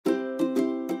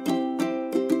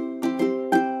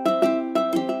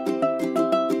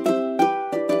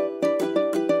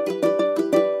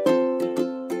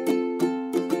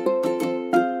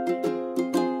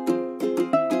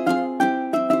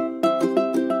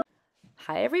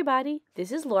Hi everybody, this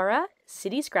is Laura,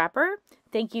 City Scrapper.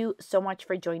 Thank you so much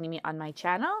for joining me on my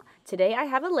channel. Today I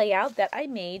have a layout that I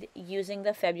made using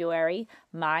the February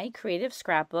My Creative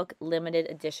Scrapbook limited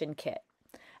edition kit.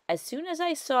 As soon as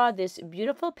I saw this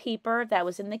beautiful paper that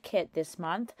was in the kit this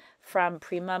month from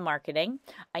Prima Marketing,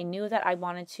 I knew that I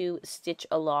wanted to stitch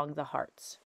along the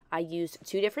hearts. I used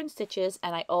two different stitches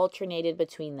and I alternated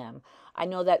between them. I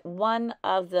know that one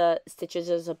of the stitches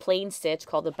is a plain stitch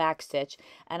called a backstitch,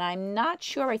 and I'm not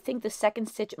sure, I think the second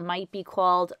stitch might be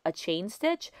called a chain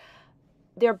stitch.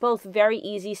 They're both very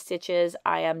easy stitches.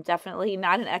 I am definitely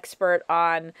not an expert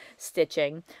on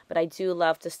stitching, but I do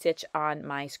love to stitch on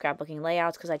my scrapbooking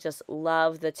layouts because I just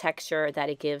love the texture that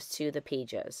it gives to the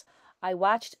pages. I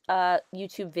watched a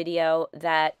YouTube video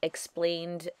that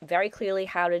explained very clearly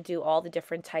how to do all the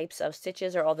different types of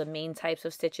stitches or all the main types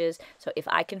of stitches. So if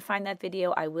I can find that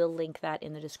video, I will link that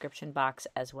in the description box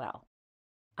as well.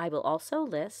 I will also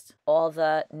list all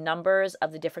the numbers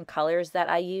of the different colors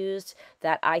that I used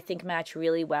that I think match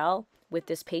really well with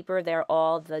this paper. They're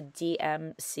all the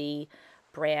DMC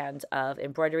brand of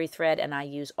embroidery thread, and I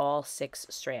use all 6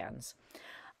 strands.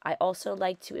 I also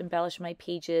like to embellish my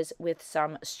pages with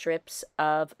some strips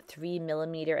of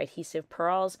 3mm adhesive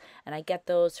pearls, and I get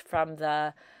those from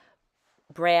the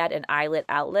Brad and Eyelet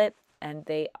outlet, and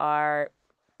they are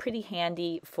pretty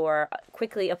handy for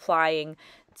quickly applying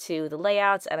to the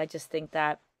layouts, and I just think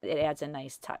that it adds a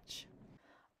nice touch.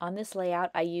 On this layout,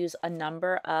 I use a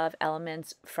number of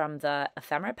elements from the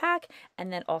ephemera pack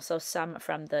and then also some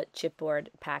from the chipboard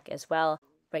pack as well.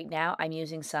 Right now, I'm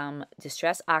using some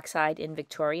Distress Oxide in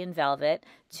Victorian velvet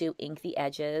to ink the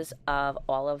edges of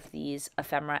all of these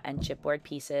ephemera and chipboard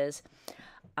pieces.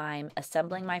 I'm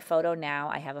assembling my photo now.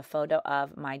 I have a photo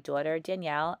of my daughter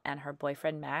Danielle and her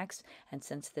boyfriend Max, and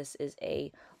since this is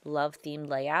a love-themed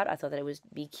layout, I thought that it would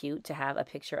be cute to have a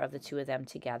picture of the two of them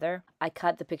together. I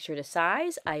cut the picture to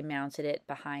size, I mounted it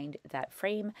behind that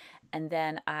frame, and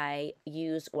then I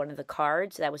used one of the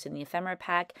cards that was in the ephemera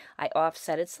pack. I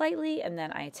offset it slightly, and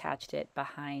then I attached it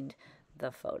behind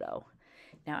the photo.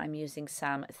 Now I'm using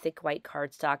some thick white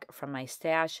cardstock from my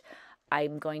stash.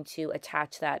 I'm going to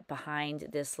attach that behind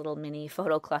this little mini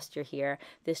photo cluster here.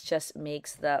 This just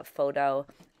makes the photo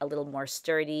a little more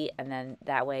sturdy, and then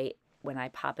that way when I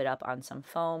pop it up on some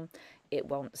foam, it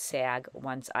won't sag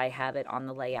once I have it on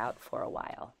the layout for a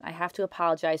while. I have to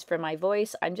apologize for my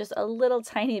voice. I'm just a little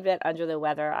tiny bit under the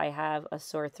weather. I have a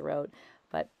sore throat,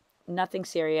 but nothing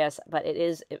serious, but it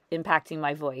is impacting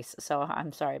my voice, so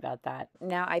I'm sorry about that.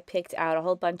 Now I picked out a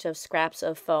whole bunch of scraps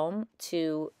of foam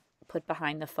to put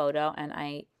behind the photo, and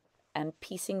I am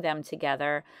piecing them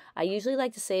together. I usually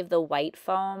like to save the white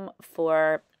foam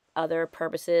for other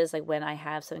purposes, like when I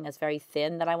have something that's very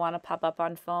thin that I want to pop up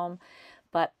on foam,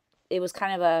 but it was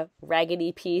kind of a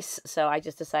raggedy piece, so I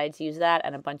just decided to use that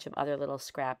and a bunch of other little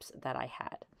scraps that I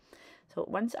had. So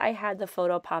once I had the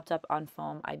photo popped up on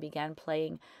foam, I began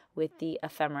playing with the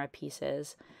ephemera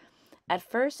pieces. At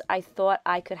first, I thought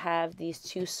I could have these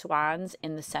 2 swans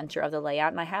in the center of the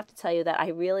layout, and I have to tell you that I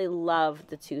really love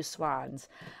the 2 swans.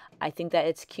 I think that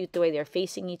it's cute the way they're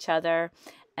facing each other,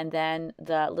 and then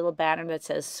the little banner that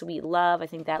says Sweet Love, I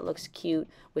think that looks cute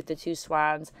with the 2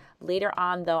 swans. Later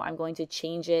on, though, I'm going to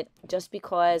change it just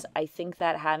because I think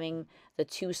that having the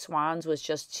 2 swans was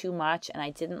just too much, and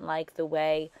I didn't like the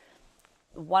way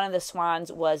one of the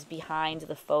swans was behind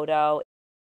the photo.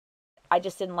 I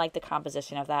just didn't like the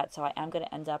composition of that, so I am going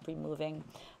to end up removing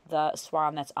the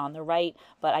swan that's on the right,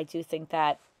 but I do think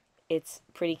that it's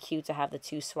pretty cute to have the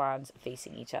 2 swans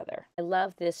facing each other. I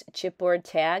love this chipboard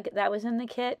tag that was in the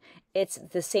kit. It's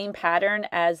the same pattern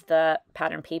as the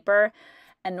pattern paper,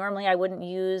 and normally I wouldn't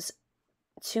use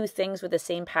 2 things with the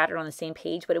same pattern on the same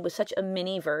page, but it was such a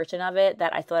mini version of it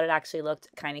that I thought it actually looked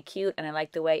kind of cute, and I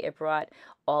liked the way it brought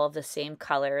all of the same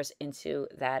colors into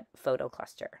that photo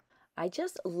cluster. I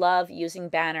just love using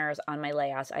banners on my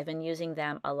layouts. I've been using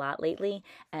them a lot lately,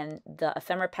 and the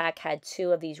ephemera pack had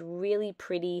 2 of these really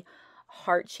pretty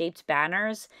heart-shaped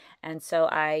banners, and so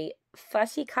I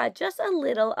fussy cut just a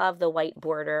little of the white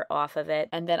border off of it,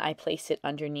 and then I placed it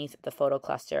underneath the photo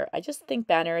cluster. I just think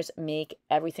banners make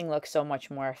everything look so much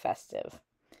more festive.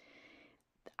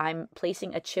 I'm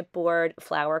placing a chipboard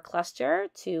flower cluster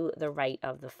to the right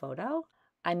of the photo.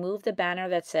 I moved the banner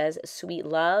that says Sweet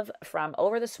Love from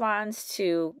over the swans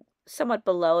to somewhat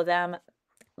below them.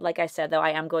 Like I said, though, I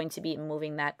am going to be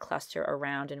moving that cluster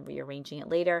around and rearranging it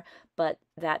later, but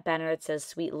that banner that says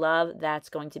Sweet Love, that's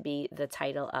going to be the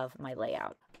title of my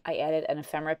layout. I added an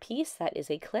ephemera piece that is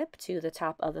a clip to the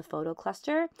top of the photo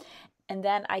cluster, And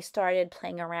then I started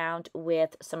playing around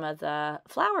with some of the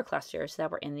flower clusters that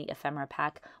were in the ephemera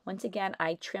pack. Once again,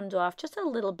 I trimmed off just a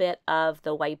little bit of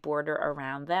the white border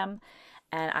around them.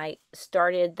 And I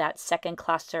started that second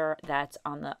cluster that's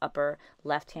on the upper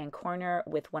left-hand corner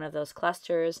with one of those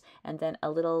clusters, and then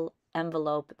a little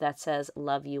envelope that says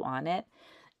 "Love You" on it.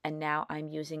 And now I'm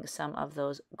using some of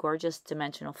those gorgeous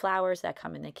dimensional flowers that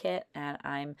come in the kit, and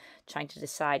I'm trying to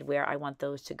decide where I want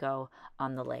those to go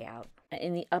on the layout.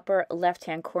 In the upper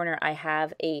left-hand corner, I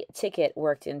have a ticket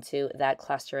worked into that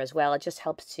cluster as well. It just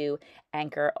helps to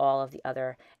anchor all of the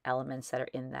other elements that are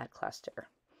in that cluster.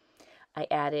 I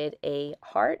added a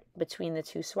heart between the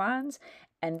two swans,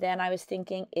 and then I was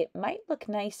thinking it might look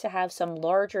nice to have some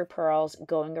larger pearls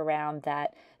going around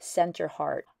that center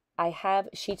heart. I have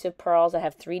sheets of pearls. I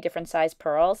have 3 different size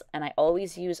pearls, and I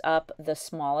always use up the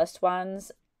smallest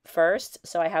ones first.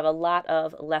 So I have a lot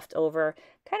of leftover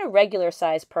kind of regular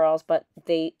size pearls, but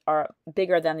they are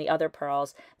bigger than the other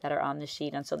pearls that are on the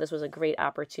sheet. And so this was a great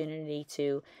opportunity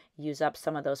to use up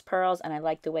some of those pearls. And I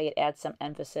like the way it adds some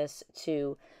emphasis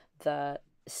to the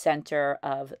center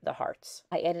of the hearts.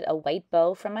 I added a white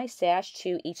bow from my stash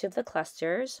to each of the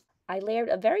clusters. I layered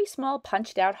a very small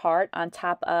punched out heart on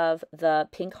top of the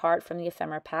pink heart from the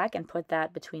ephemera pack and put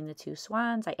that between the 2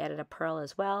 swans. I added a pearl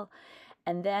as well.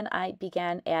 And then I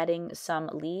began adding some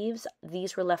leaves.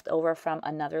 These were left over from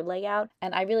another layout,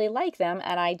 and I really like them,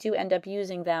 and I do end up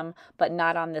using them, but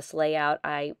not on this layout.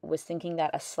 I was thinking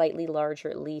that a slightly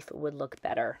larger leaf would look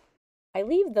better. I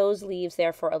leave those leaves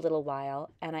there for a little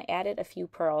while, and I added a few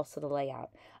pearls to the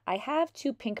layout. I have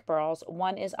 2 pink pearls.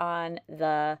 One is on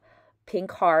the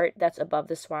pink heart that's above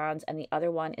the swans, and the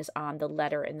other one is on the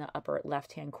letter in the upper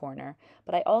left-hand corner.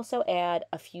 But I also add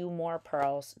a few more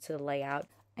pearls to the layout.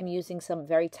 I'm using some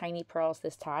very tiny pearls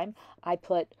this time. I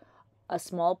put a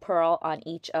small pearl on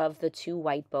each of the 2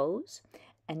 white bows.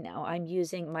 And now I'm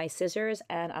using my scissors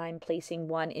and I'm placing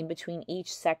one in between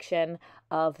each section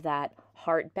of that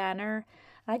heart banner.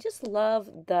 I just love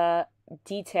the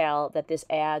detail that this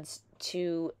adds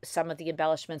to some of the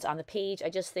embellishments on the page. I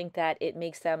just think that it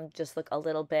makes them just look a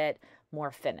little bit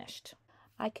more finished.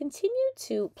 I continued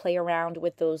to play around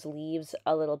with those leaves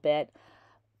a little bit.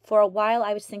 For a while,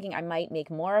 I was thinking I might make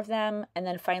more of them, and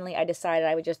then finally I decided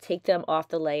I would just take them off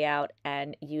the layout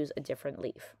and use a different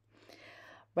leaf.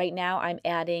 Right now, I'm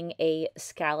adding a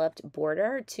scalloped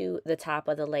border to the top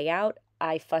of the layout.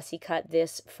 I fussy cut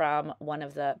this from one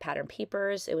of the pattern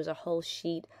papers. It was a whole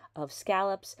sheet of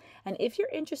scallops. And if you're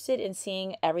interested in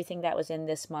seeing everything that was in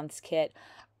this month's kit,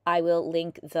 I will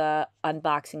link the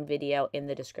unboxing video in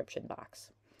the description box.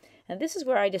 And this is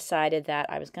where I decided that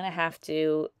I was going to have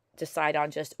to decide on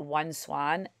just one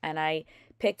swan, and I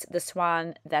picked the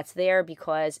swan that's there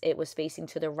because it was facing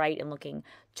to the right and looking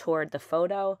toward the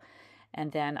photo.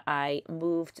 And then I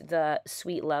moved the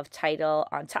Sweet Love title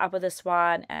on top of the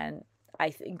swan, and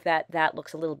I think that that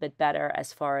looks a little bit better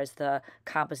as far as the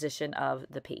composition of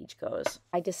the page goes.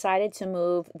 I decided to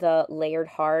move the layered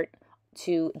heart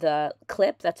to the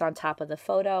clip that's on top of the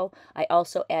photo. I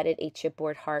also added a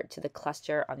chipboard heart to the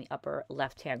cluster on the upper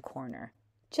left-hand corner.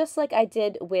 Just like I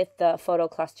did with the photo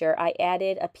cluster, I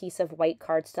added a piece of white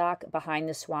cardstock behind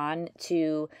the swan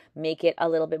to make it a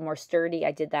little bit more sturdy.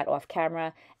 I did that off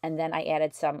camera, and then I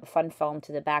added some fun foam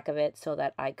to the back of it so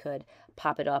that I could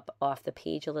pop it up off the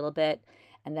page a little bit.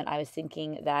 And then I was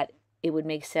thinking that it would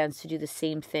make sense to do the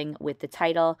same thing with the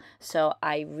title, so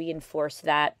I reinforced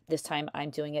that. This time I'm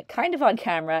doing it kind of on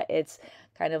camera. It's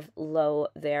kind of low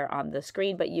there on the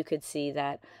screen, but you could see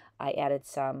that I added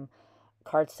some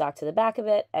cardstock to the back of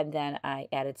it, and then I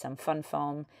added some fun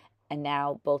foam, and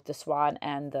now both the swan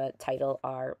and the title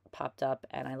are popped up,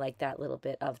 and I like that little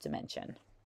bit of dimension.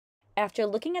 After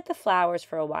looking at the flowers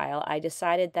for a while, I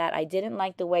decided that I didn't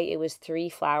like the way it was 3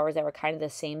 flowers that were kind of the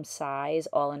same size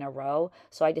all in a row,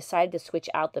 so I decided to switch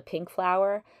out the pink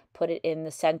flower, put it in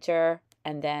the center,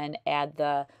 and then add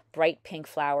the bright pink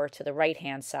flower to the right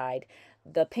hand side.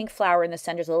 The pink flower in the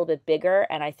center is a little bit bigger,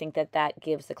 and I think that that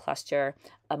gives the cluster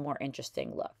a more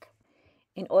interesting look.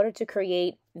 In order to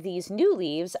create these new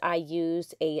leaves, I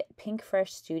used a Pinkfresh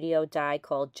Studio die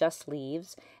called Just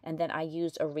Leaves, and then I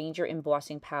used a Ranger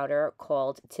embossing powder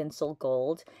called Tinsel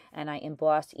Gold, and I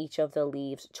embossed each of the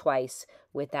leaves twice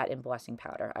with that embossing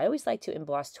powder. I always like to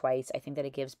emboss twice. I think that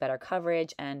it gives better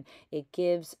coverage, and it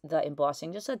gives the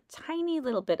embossing just a tiny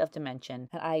little bit of dimension.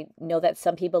 And I know that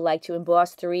some people like to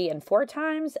emboss 3 and 4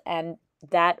 times, and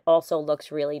that also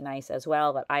looks really nice as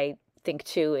well, but I think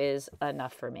 2 is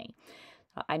enough for me.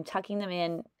 I'm tucking them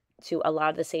in to a lot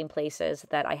of the same places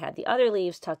that I had the other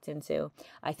leaves tucked into.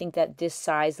 I think that this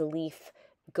size leaf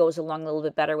goes along a little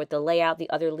bit better with the layout. The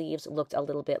other leaves looked a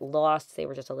little bit lost. They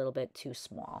were just a little bit too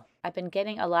small. I've been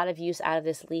getting a lot of use out of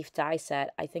this leaf die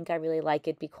set. I think I really like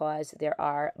it because there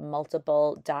are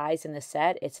multiple dies in the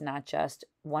set. It's not just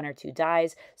 1 or 2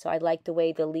 dies. So I like the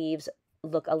way the leaves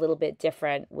look a little bit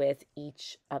different with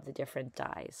each of the different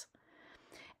dies.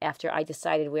 After I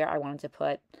decided where I wanted to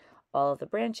put all of the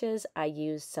branches, I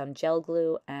used some gel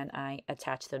glue and I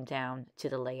attached them down to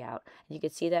the layout. You can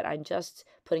see that I'm just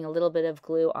putting a little bit of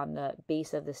glue on the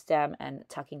base of the stem and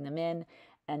tucking them in,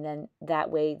 and then that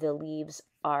way the leaves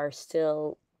are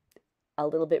still a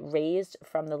little bit raised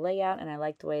from the layout, and I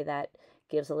like the way that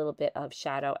gives a little bit of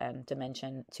shadow and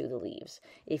dimension to the leaves.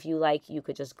 If you like, you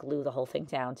could just glue the whole thing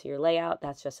down to your layout.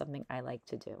 That's just something I like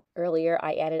to do. Earlier,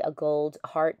 I added a gold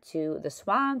heart to the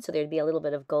swan, so there'd be a little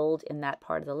bit of gold in that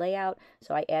part of the layout.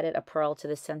 So I added a pearl to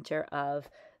the center of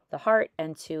the heart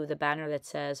and to the banner that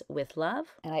says "With Love."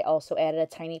 And I also added a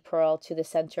tiny pearl to the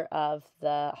center of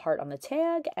the heart on the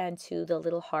tag and to the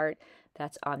little heart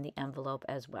that's on the envelope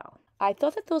as well. I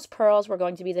thought that those pearls were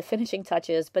going to be the finishing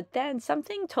touches, but then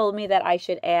something told me that I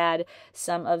should add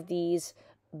some of these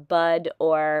bud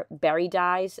or berry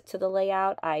dies to the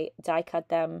layout. I die cut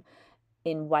them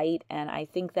in white, and I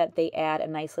think that they add a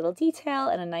nice little detail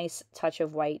and a nice touch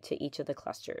of white to each of the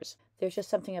clusters. There's just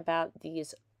something about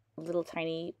these little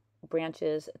tiny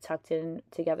branches tucked in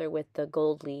together with the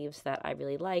gold leaves that I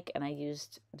really like, and I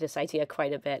used this idea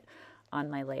quite a bit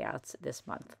on my layouts this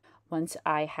month. Once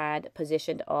I had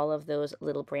positioned all of those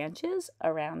little branches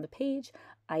around the page,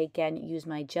 I again used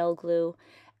my gel glue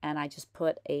and I just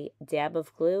put a dab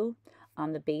of glue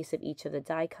on the base of each of the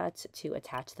die cuts to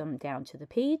attach them down to the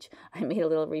page. I made a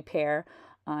little repair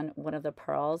on one of the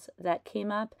pearls that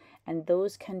came up, and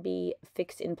those can be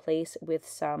fixed in place with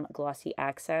some glossy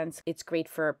accents. It's great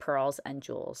for pearls and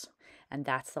jewels. And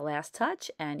that's the last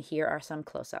touch, and here are some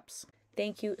close-ups.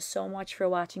 Thank you so much for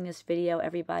watching this video,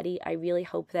 everybody. I really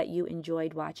hope that you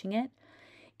enjoyed watching it.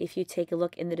 If you take a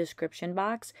look in the description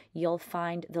box, you'll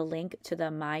find the link to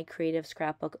the My Creative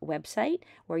Scrapbook website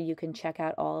where you can check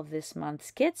out all of this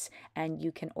month's kits and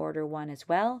you can order one as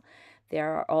well.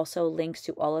 There are also links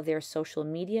to all of their social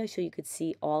media so you could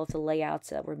see all of the layouts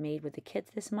that were made with the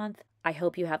kits this month. I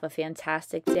hope you have a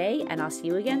fantastic day and I'll see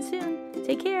you again soon.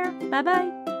 Take care.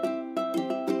 Bye-bye.